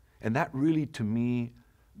themselves. And that really, to me,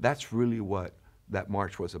 that's really what that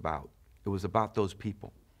march was about. It was about those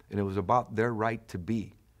people, and it was about their right to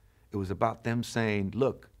be. It was about them saying,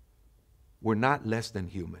 look, we're not less than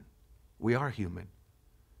human. We are human,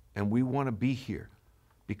 and we want to be here.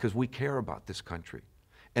 because we care about this country.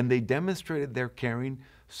 And they demonstrated their caring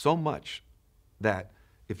so much that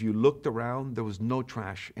if you looked around, there was no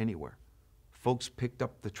trash anywhere. Folks picked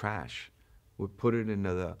up the trash, would put it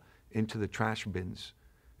into the trash bins,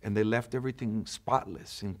 and they left everything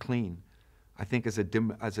spotless and clean, I think as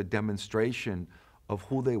a demonstration of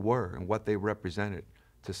who they were and what they represented,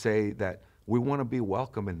 to say that we want to be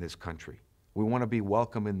welcome in this country. We want to be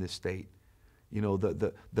welcome in this state. You know,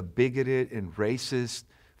 the bigoted and racist,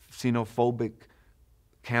 xenophobic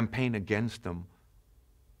campaign against them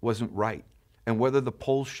wasn't right. And whether the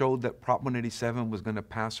polls showed that Prop 187 was going to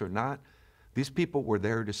pass or not, these people were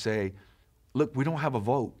there to say, look, we don't have a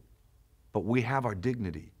vote, but we have our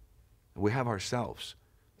dignity. We have ourselves.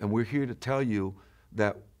 And we're here to tell you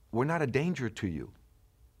that we're not a danger to you.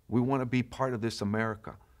 We want to be part of this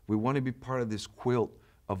America. We want to be part of this quilt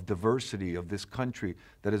of diversity of this country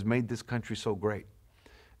that has made this country so great.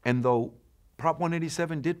 And though Prop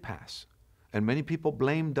 187 did pass, and many people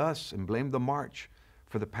blamed us and blamed the march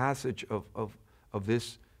for the passage of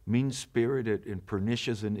this mean-spirited and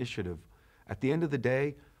pernicious initiative, at the end of the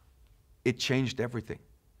day, it changed everything,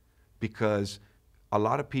 because a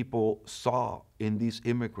lot of people saw in these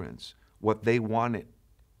immigrants what they wanted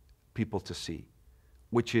people to see,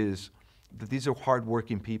 which is that these are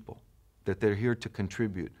hardworking people, that they're here to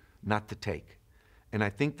contribute, not to take. And I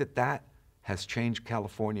think that that has changed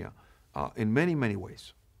California in many, many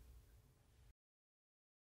ways.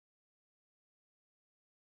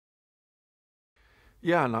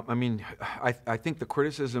 Yeah, and I mean, I think the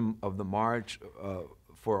criticism of the march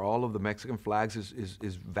for all of the Mexican flags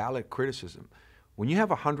is valid criticism. When you have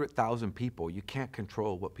 100,000 people, you can't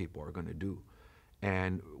control what people are going to do.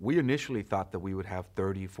 And we initially thought that we would have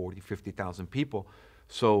 30, 40, 50,000 people.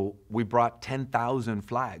 So we brought 10,000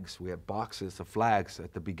 flags. We had boxes of flags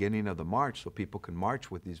at the beginning of the march so people can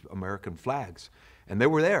march with these American flags. And they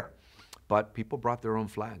were there, but people brought their own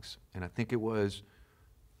flags. And I think it was,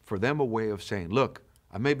 for them, a way of saying, look,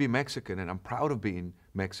 I may be Mexican and I'm proud of being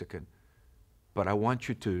Mexican, but I want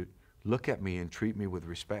you to look at me and treat me with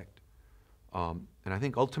respect. And I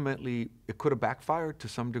think ultimately it could have backfired to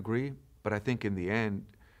some degree, but I think in the end,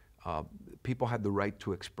 people had the right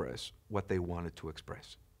to express what they wanted to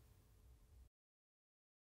express.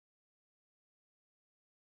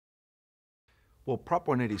 Well, Prop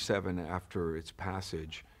 187, after its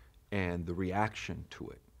passage and the reaction to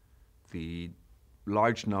it, the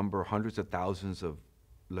large number, hundreds of thousands of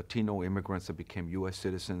Latino immigrants that became U.S.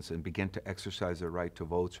 citizens and began to exercise their right to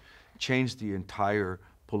vote, changed the entire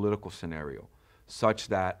political scenario, such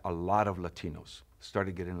that a lot of Latinos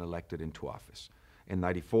started getting elected into office. In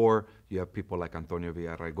 '94, you have people like Antonio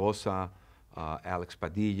Villaraigosa, Alex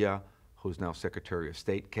Padilla, who's now Secretary of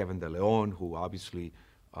State, Kevin De Leon, who obviously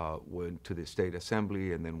went to the State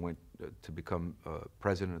Assembly and then went to become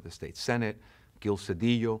President of the State Senate. Gil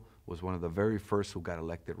Cedillo was one of the very first who got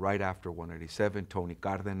elected right after 187, Tony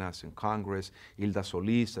Cárdenas in Congress, Hilda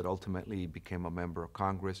Solis, that ultimately became a member of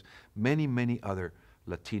Congress, many, many other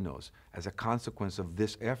Latinos, as a consequence of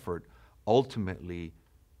this effort, ultimately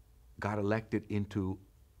got elected into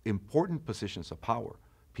important positions of power.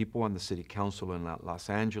 People on the city council in Los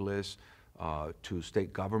Angeles, to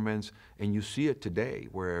state governments, and you see it today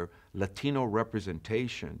where Latino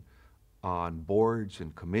representation on boards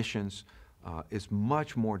and commissions is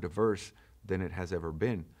much more diverse than it has ever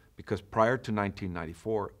been, because prior to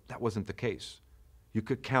 1994, that wasn't the case. You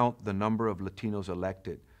could count the number of Latinos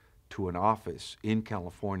elected to an office in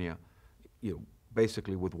California,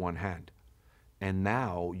 basically with one hand. And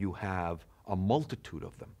now you have a multitude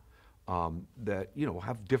of them that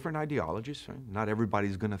have different ideologies. Right? Not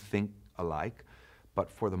everybody's going to think alike, but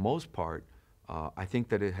for the most part, I think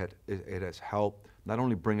that it has helped not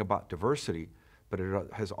only bring about diversity, but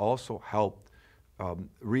it has also helped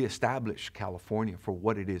reestablish California for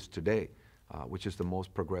what it is today, which is the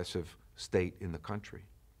most progressive state in the country.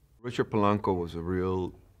 Richard Polanco was a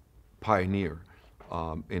real pioneer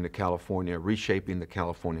in California, reshaping the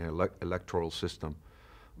California electoral system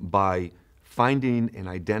by finding and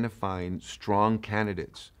identifying strong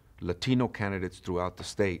candidates, Latino candidates throughout the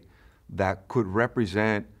state that could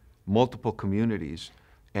represent multiple communities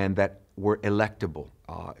and that were electable.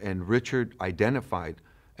 And Richard identified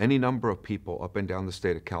any number of people up and down the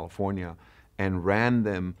state of California and ran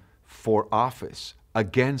them for office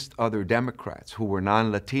against other Democrats who were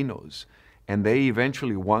non-Latinos. And they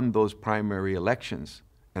eventually won those primary elections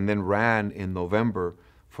and then ran in November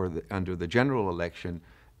under the general election.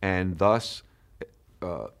 And thus,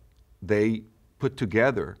 they put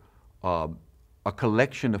together a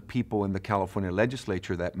collection of people in the California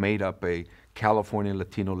legislature that made up a California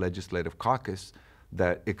Latino Legislative Caucus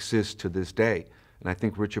that exists to this day. And I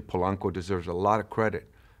think Richard Polanco deserves a lot of credit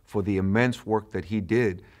for the immense work that he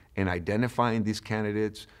did in identifying these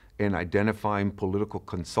candidates, in identifying political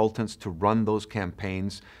consultants to run those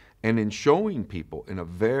campaigns, and in showing people in a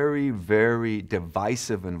very, very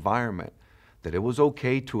divisive environment that it was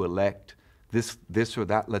okay to elect this or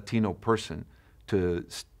that Latino person to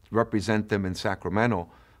represent them in Sacramento,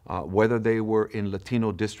 whether they were in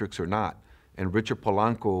Latino districts or not. And Richard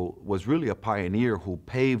Polanco was really a pioneer who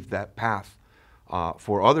paved that path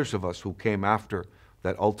for others of us who came after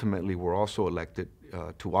that ultimately were also elected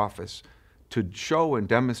to office, to show and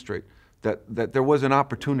demonstrate that there was an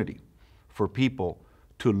opportunity for people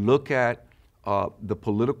to look at the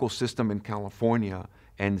political system in California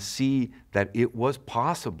and see that it was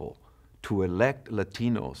possible to elect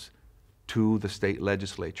Latinos to the state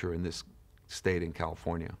legislature in this state in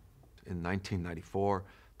California. In 1994,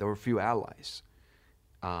 there were few allies,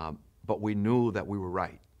 but we knew that we were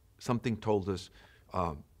right. Something told us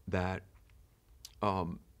that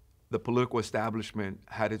the political establishment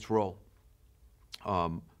had its role,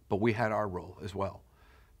 but we had our role as well.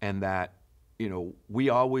 And that, you know, we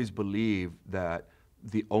always believed that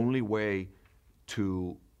the only way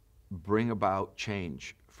to bring about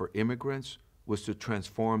change for immigrants was to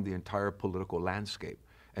transform the entire political landscape.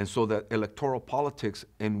 And so that electoral politics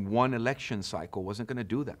in one election cycle wasn't going to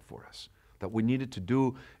do that for us. That we needed to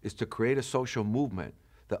do is to create a social movement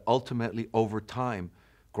that ultimately, over time,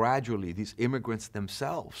 gradually, these immigrants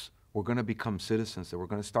themselves were going to become citizens, that were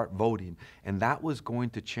going to start voting, and that was going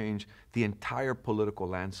to change the entire political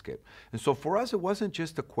landscape. And so for us, it wasn't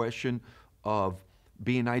just a question of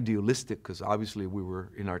being idealistic, because obviously we were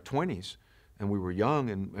in our 20s, and we were young,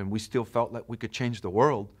 and we still felt like we could change the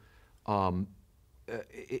world.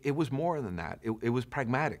 It was more than that. It was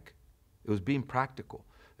pragmatic. It was being practical.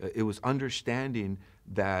 It was understanding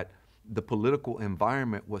that the political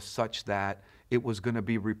environment was such that it was going to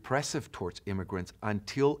be repressive towards immigrants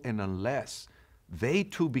until and unless they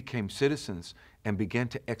too became citizens and began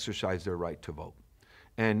to exercise their right to vote.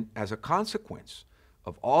 And as a consequence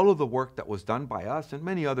of all of the work that was done by us and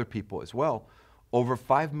many other people as well, over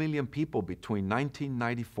 5 million people between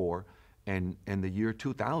 1994 and the year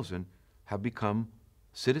 2000 have become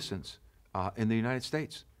citizens in the United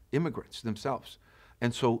States, immigrants themselves.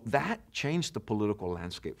 And so that changed the political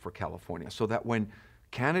landscape for California, so that when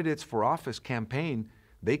candidates for office campaign,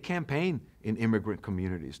 they campaign in immigrant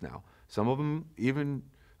communities now. Some of them even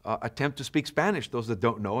attempt to speak Spanish. Those that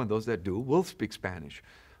don't know and those that do will speak Spanish.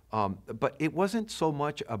 But it wasn't so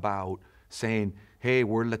much about saying, hey,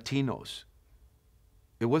 we're Latinos.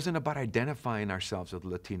 It wasn't about identifying ourselves as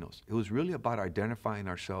Latinos. It was really about identifying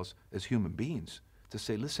ourselves as human beings. To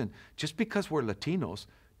say, listen, just because we're Latinos,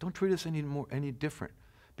 don't treat us any different,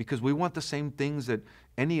 because we want the same things that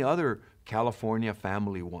any other California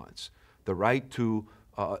family wants. The right to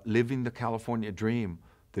living the California dream,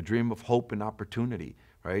 the dream of hope and opportunity,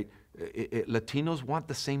 right? Latinos want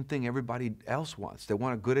the same thing everybody else wants. They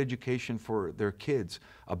want a good education for their kids,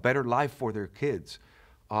 a better life for their kids,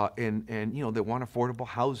 and you know, they want affordable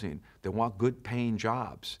housing. They want good paying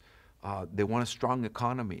jobs. They want a strong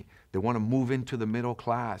economy. They want to move into the middle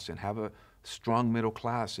class and have a strong middle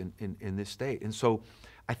class in this state. And so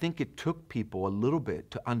I think it took people a little bit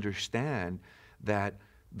to understand that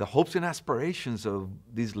the hopes and aspirations of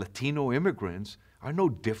these Latino immigrants are no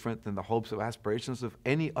different than the hopes and aspirations of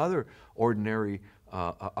any other ordinary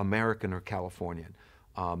American or Californian.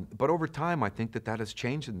 But over time, I think that has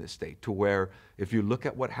changed in this state, to where if you look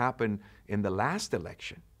at what happened in the last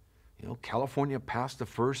election, you know, California passed the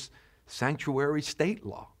first sanctuary state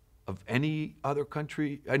law of any other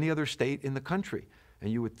country, any other state in the country.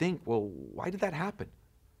 And you would think, well, why did that happen?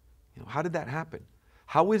 You know, how did that happen?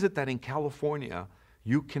 How is it that in California,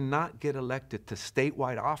 you cannot get elected to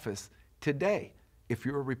statewide office today if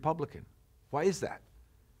you're a Republican? Why is that?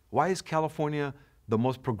 Why is California the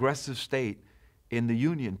most progressive state in the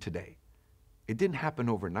union today? It didn't happen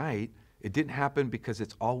overnight. It didn't happen because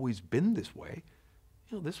it's always been this way.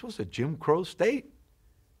 You know, this was a Jim Crow state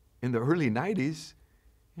in the early 90s.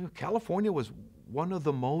 You know, California was one of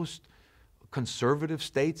the most conservative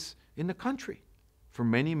states in the country for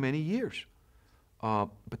many, many years.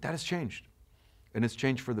 But that has changed, and it's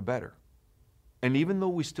changed for the better. And even though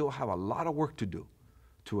we still have a lot of work to do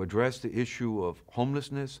to address the issue of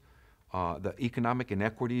homelessness, the economic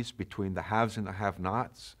inequities between the haves and the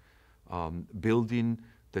have-nots, building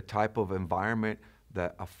the type of environment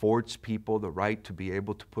that affords people the right to be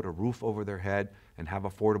able to put a roof over their head and have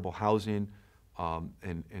affordable housing,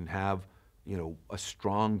 and have, you know, a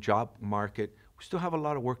strong job market, we still have a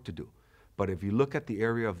lot of work to do. But if you look at the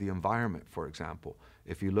area of the environment, for example,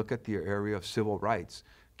 if you look at the area of civil rights,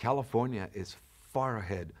 California is far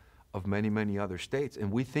ahead of many, many other states.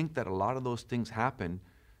 And we think that a lot of those things happen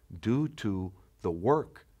due to the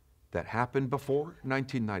work that happened before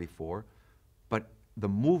 1994, but the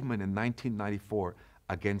movement in 1994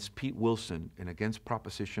 against Pete Wilson and against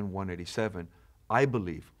Proposition 187, I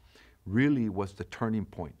believe, really was the turning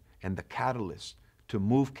point and the catalyst to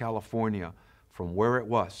move California from where it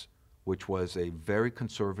was, which was a very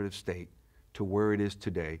conservative state, to where it is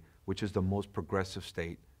today, which is the most progressive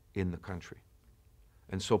state in the country.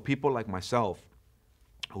 And so people like myself,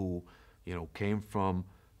 who, you know, came from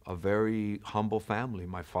a very humble family.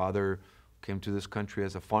 My father came to this country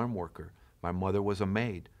as a farm worker. My mother was a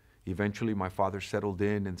maid. Eventually, my father settled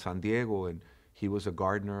in San Diego, and he was a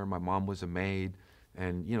gardener. My mom was a maid.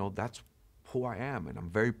 And, you know, that's who I am. And I'm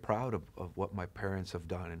very proud of what my parents have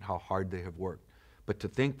done and how hard they have worked. But to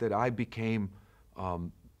think that I became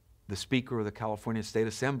the Speaker of the California State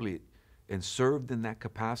Assembly and served in that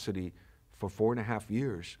capacity for 4.5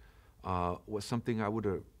 years was something I would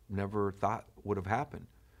have never thought would have happened.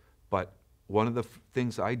 But one of the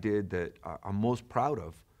things I did that I'm most proud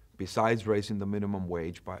of, besides raising the minimum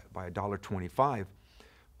wage by $1.25,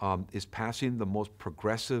 is passing the most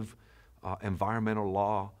progressive environmental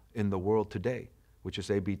law in the world today, which is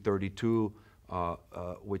AB 32,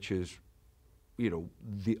 which is, you know,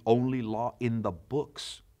 the only law in the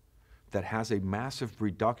books that has a massive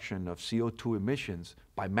reduction of CO2 emissions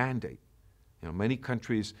by mandate. You know, many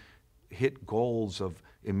countries hit goals of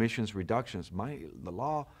emissions reductions. The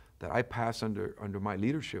law that I passed under my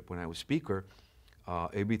leadership when I was Speaker,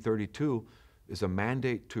 AB 32, is a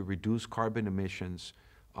mandate to reduce carbon emissions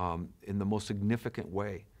in the most significant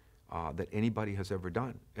way that anybody has ever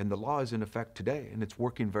done. And the law is in effect today, and it's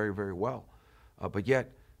working very, very well. But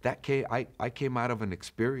yet, I came out of an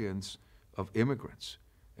experience of immigrants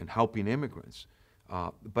and helping immigrants.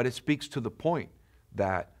 But it speaks to the point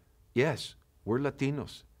that, yes, we're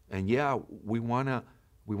Latinos, and yeah, we wanna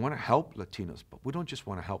help Latinos, but we don't just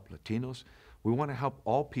wanna help Latinos. We wanna help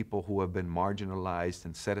all people who have been marginalized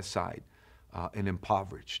and set aside and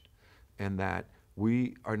impoverished, and that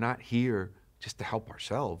we are not here just to help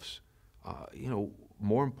ourselves. You know,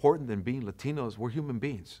 more important than being Latinos, we're human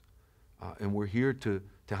beings, and we're here to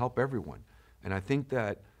help everyone. And I think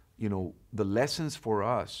that, you know, the lessons for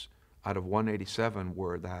us out of 187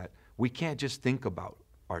 were that we can't just think about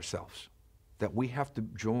ourselves, that we have to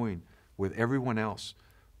join with everyone else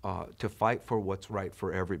to fight for what's right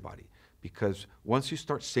for everybody. Because once you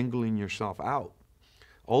start singling yourself out,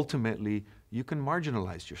 ultimately you can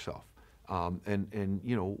marginalize yourself. And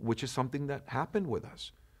you know, which is something that happened with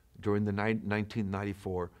us during the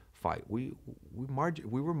 1994 fight. We were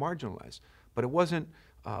marginalized, but it wasn't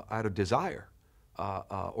out of desire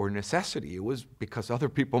or necessity. It was because other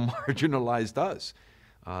people marginalized us.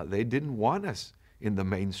 They didn't want us in the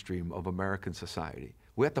mainstream of American society.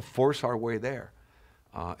 We had to force our way there.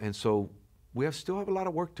 And so we still have a lot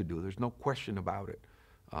of work to do. There's no question about it.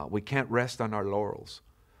 We can't rest on our laurels.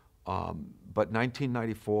 But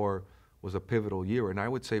 1994 was a pivotal year. And I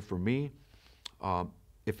would say for me,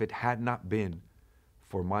 if it had not been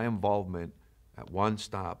for my involvement at One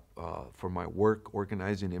Stop, for my work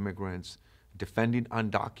organizing immigrants, defending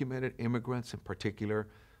undocumented immigrants in particular,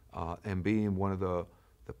 and being one of the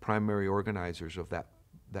primary organizers of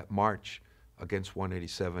that march against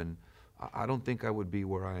 187, I don't think I would be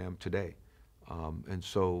where I am today. And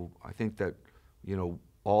so I think that, you know,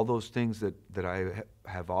 all those things that I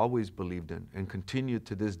have always believed in and continue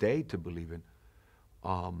to this day to believe in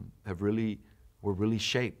were really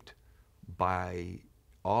shaped by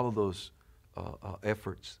all of those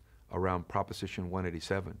efforts around Proposition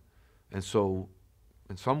 187. And so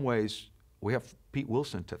in some ways, we have Pete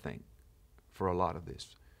Wilson to thank for a lot of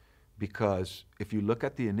this. Because if you look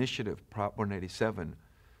at the initiative, Prop 187,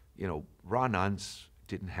 you know, Ron Unz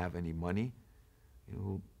didn't have any money. You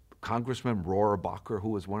know, Congressman Rohrabacher, who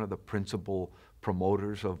was one of the principal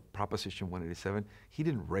promoters of Proposition 187, he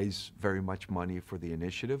didn't raise very much money for the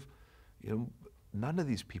initiative. You know, none of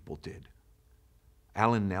these people did.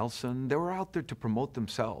 Alan Nelson, they were out there to promote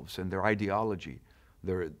themselves and their ideology,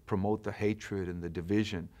 promote the hatred and the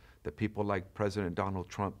division that people like President Donald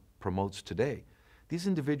Trump promotes today. These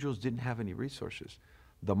individuals didn't have any resources.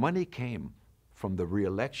 The money came from the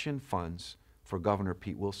re-election funds for Governor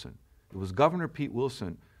Pete Wilson. It was Governor Pete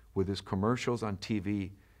Wilson with his commercials on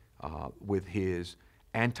TV, with his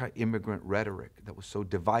anti-immigrant rhetoric that was so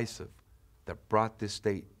divisive, that brought this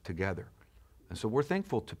state together. And so we're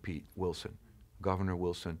thankful to Pete Wilson, Governor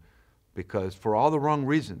Wilson, because for all the wrong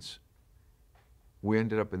reasons, we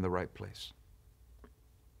ended up in the right place.